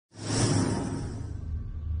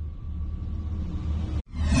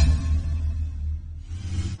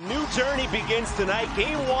journey begins tonight,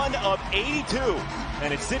 game 1 of 82.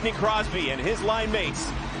 And it's Sidney Crosby and his line mates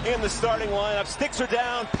in the starting lineup. Sticks are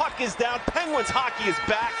down, puck is down, Penguins hockey is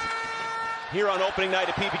back here on opening night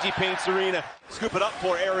at PPG Paints Arena. Scoop it up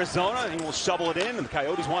for Arizona, and he will shovel it in, and the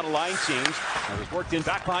Coyotes want a line change. It was worked in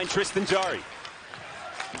back behind Tristan Jarry.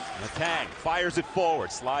 Letang fires it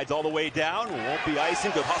forward, slides all the way down, won't be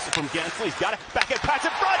icing, good hustle from Gensel. He's got it, back at pass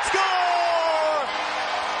in front, score!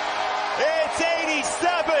 It's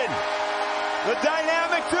 87! The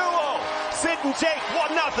dynamic duo, Sid and Jake,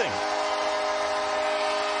 1-0.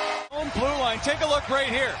 Own blue line, take a look right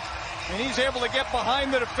here. And he's able to get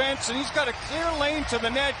behind the defense, and he's got a clear lane to the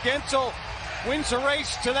net. Gensel wins the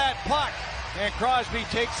race to that puck, and Crosby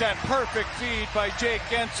takes that perfect feed by Jake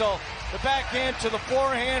Gensel. The backhand to the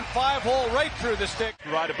forehand, 5-hole right through the stick.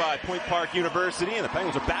 Provided by Point Park University, and the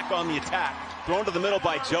Penguins are back on the attack. Thrown to the middle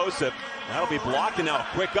by Joseph. That'll be blocked, and now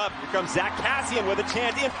quick up. Here comes Zach Kassian with a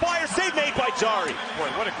chance. In fire, save made by Jarry. Boy,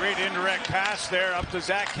 what a great indirect pass there up to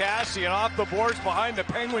Zach Kassian off the boards behind the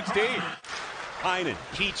Penguins D. Heinen,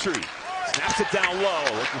 Petrie, snaps it down low,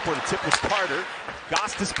 looking for the tip was Carter.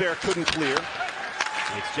 Gostisbehere couldn't clear.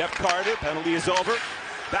 It's Jeff Carter, penalty is over.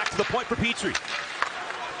 Back to the point for Petrie.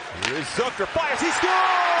 Here is Zucker, fires, he scores!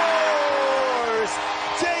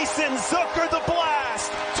 Jason Zucker the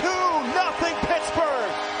blast, 2-0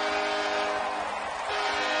 Pittsburgh.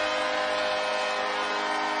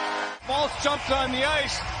 Maltz jumped on the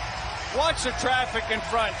ice, watch the traffic in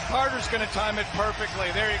front. Carter's going to time it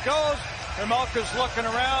perfectly. There he goes. Melka's looking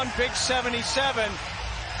around, big 77,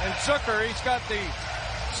 and Zucker, he's got the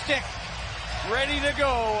stick ready to go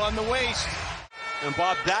on the waist. And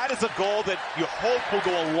Bob, that is a goal that you hope will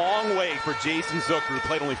go a long way for Jason Zucker, who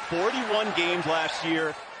played only 41 games last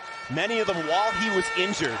year, many of them while he was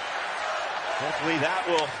injured. Hopefully that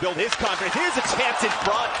will build his confidence. Here's a chance in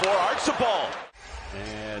front for Archibald.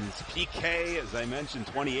 And PK, as I mentioned,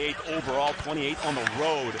 28th overall, 28th on the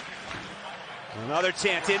road. Another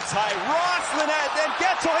chance inside, Roslinet, then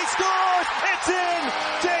Gensel, he scores! It's in!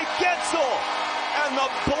 Jake Gensel! And the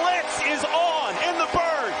blitz is on in the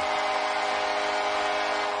Bird!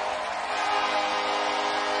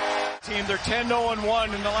 Team, they're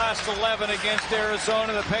 10-0-1 in the last 11 against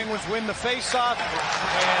Arizona. The Penguins win the faceoff,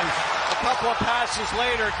 and a couple of passes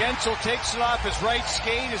later, Gensel takes it off his right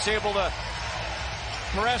skate, is able to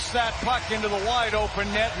press that puck into the wide open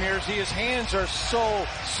net. His hands are so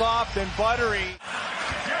soft and buttery.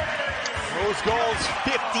 Those goals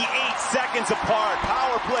 58 seconds apart.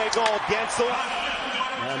 Power play goal, Gensel.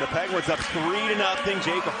 And the Penguins up 3-0.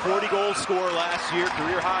 Jake, a 40-goal scorer last year,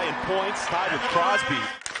 career high in points, tied with Crosby.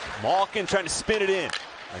 Malkin trying to spin it in.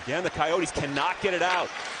 Again, the Coyotes cannot get it out.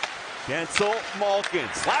 Gensel, Malkin,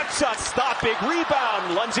 slap shot, stop, big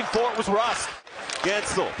rebound. Lunging for it was Rust.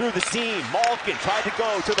 Gensel through the seam. Malkin tried to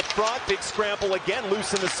go to the front. Big scramble again.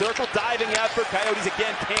 Loose in the circle. Diving effort. Coyotes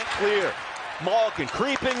again can't clear. Malkin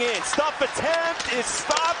creeping in. Stuff attempt is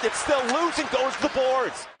stopped. It's still loose and goes to the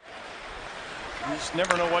boards. You just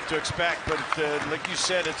never know what to expect, but like you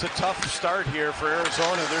said, it's a tough start here for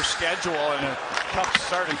Arizona, their schedule, and a tough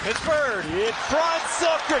start in Pittsburgh. In front,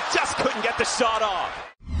 Zucker just couldn't get the shot off.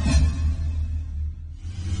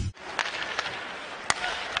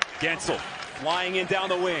 Gensel flying in down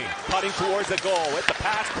the wing, cutting towards the goal with the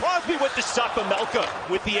pass. Crosby with the shot, Melka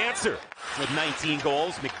with the answer. With 19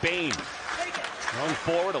 goals, McBain run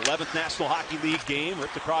forward, 11th National Hockey League game,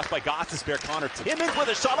 ripped across by Gostisbehere. Connor Timmins with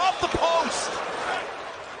a shot off the post.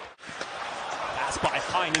 Pass by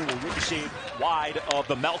Heinen will ricochet wide of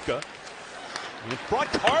the Melka. In front,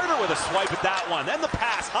 Carter with a swipe at that one. Then the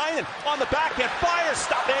pass, Heinen on the backhand, fire,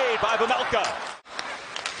 stop made by Vejmelka.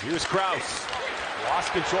 Here's Krause.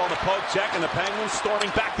 Lost control on the poke check, and the Penguins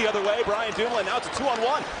storming back the other way. Brian Dumoulin, now it's a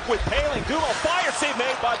 2-on-1 with Paling. Dumoulin, fire save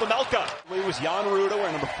made by Vejmelka. It was Jan Ruda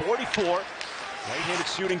wearing number 44. Right-handed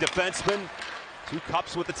shooting defenseman. 2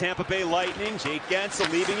 cups with the Tampa Bay Lightning. Jake Gensel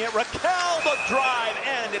leaving it. Raquel, the drive,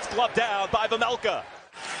 and it's gloved down by Vejmelka.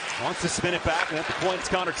 Wants to spin it back, and at the point, it's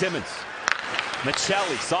Connor Timmins.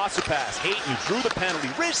 Michelli, saucer pass. Hayton drew the penalty.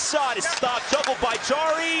 Wrist shot is stopped, juggled by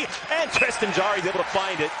Jarry, and Tristan Jarry's able to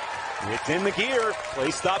find it. It's in the gear. Play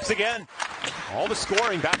stops again. All the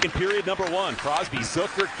scoring back in period number 1. Crosby,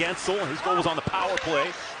 Zucker, Gensel. His goal was on the power play.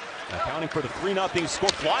 Accounting for the 3-0 score.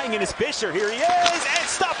 Flying in is Fisher. Here he is. And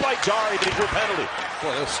stopped by Jarry, but he drew a penalty. Boy,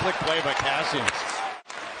 a slick play by Kassian.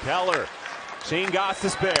 Keller. Shane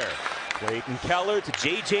Gostisbehere. Clayton Keller to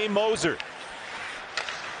J.J. Moser.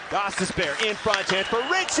 Gostisbehere in front. Chance for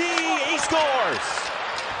Ritchie. He scores.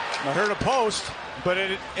 I heard a post, but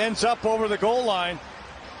it ends up over the goal line.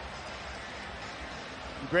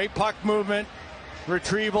 Great puck movement,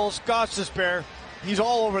 retrievals. Gostisbehere He's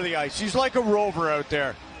all over the ice. He's like a rover out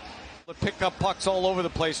there. Pick up pucks all over the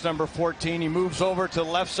place, number 14. He moves over to the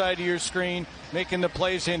left side of your screen, making the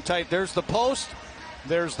plays in tight. There's the post.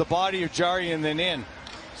 There's the body of Jari, and then in.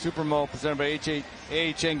 Supermo, presented by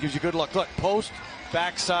AHN, gives you a good look. Look, post,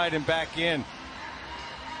 backside, and back in.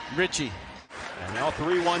 Richie. And now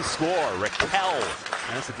 3-1 score. Raquel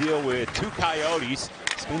has to deal with two Coyotes.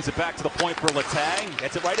 Spins it back to the point for Letang.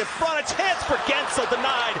 Gets it right in front. A chance for Gensel,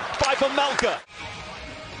 denied by Vejmelka.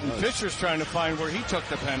 And Fisher's trying to find where he took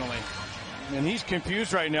the penalty. And he's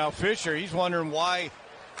confused right now. Fisher, he's wondering why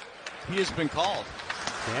he has been called.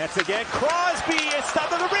 Chance again. Crosby is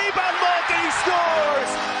stopped on the rebound. Malkin, he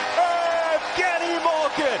scores! Evgeny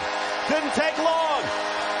Malkin. Didn't take long.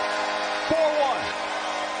 4-1.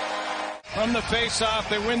 From the face-off,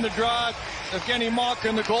 they win the draw. Evgeny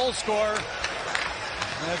Malkin, the goal scorer.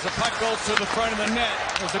 And as the puck goes to the front of the net,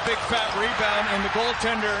 there's a big fat rebound, and the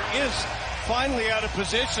goaltender is finally out of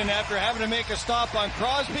position after having to make a stop on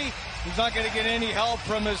Crosby. He's not going to get any help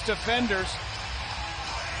from his defenders.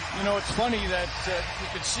 You know, it's funny that you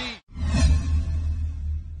can see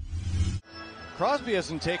Crosby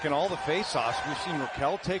hasn't taken all the face-offs. We've seen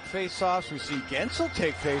Raquel take face-offs. We've seen Gensel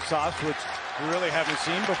take face-offs, which we really haven't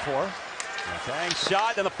seen before. Dang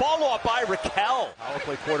shot, and the follow-up by Raquel. Power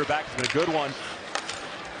play quarterback has been a good one.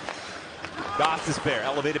 Gostisbehere,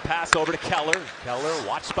 elevated pass over to Keller. Keller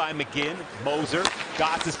watched by McGinn. Moser,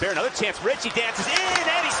 Gostisbehere, another chance. Richie dances in,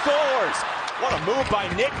 and he scores. What a move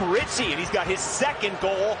by Nick Ritchie, and he's got his second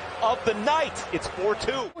goal of the night. It's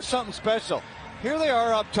 4-2. Something special. Here they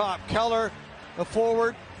are up top. Keller, the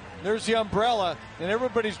forward. There's the umbrella, and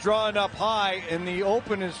everybody's drawing up high, and the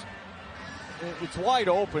open is, it's wide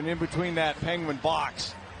open in between that Penguin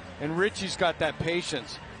box. And Ritchie's got that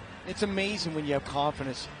patience. It's amazing when you have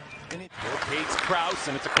confidence. Rotates Krause,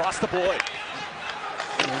 and it's across the board.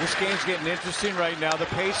 This game's getting interesting right now. The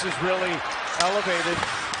pace is really elevated.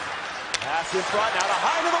 Pass in front, now to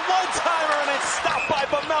Heinen, the one-timer, and it's stopped by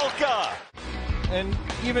Vejmelka. And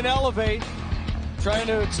even Elevate, trying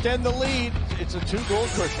to extend the lead. It's a 2-goal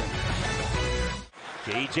cushion.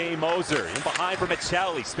 J.J. Moser in behind for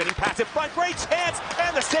Michelli. Spinning pass in front, great chance,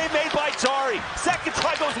 and the save made by Jari. Second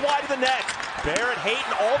try goes wide of the net. Barrett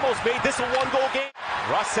Hayton almost made this a 1-goal game.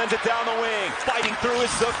 Russ sends it down the wing. Fighting through his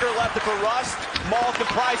Zucker, left it for Russ. Malkin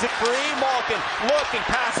pries it free. Malkin looking,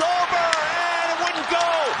 pass over, and it wouldn't go.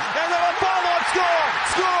 And then a follow-up score.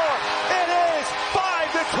 Score! It is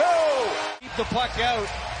 5-2. Keep the puck out.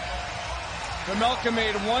 Vejmelka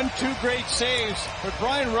made 1-2 great saves, but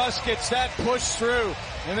Brian Russ gets that pushed through,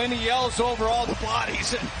 and then he yells over all the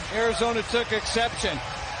bodies, and Arizona took exception.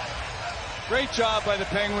 Great job by the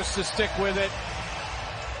Penguins to stick with it.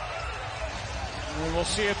 And we'll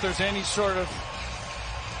see if there's any sort of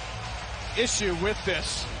issue with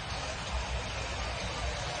this.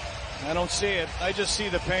 I don't see it. I just see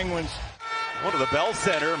the Penguins. Going to the Bell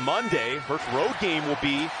Center Monday. First road game will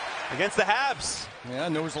be against the Habs. Yeah,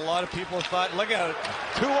 and there was a lot of people who thought, look at it.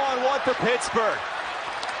 2-on-1 for Pittsburgh.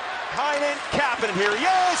 Heinen, Kapanen, here he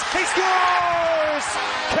is. He scores!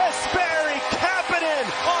 Kasperi Kapanen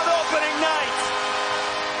on opening night.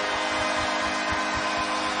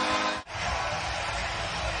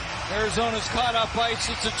 Arizona's caught up ice.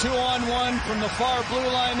 It's a 2-on-1 from the far blue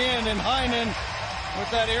line in, and Heinen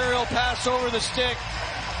with that aerial pass over the stick.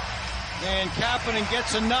 And Kapanen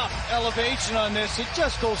gets enough elevation on this. It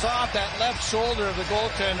just goes off that left shoulder of the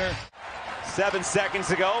goaltender. 7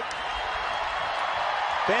 seconds ago.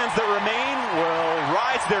 Fans that remain will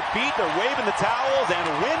rise to their feet. They're waving the towels, and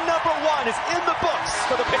win number 1 is in the books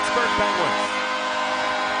for the Pittsburgh Penguins.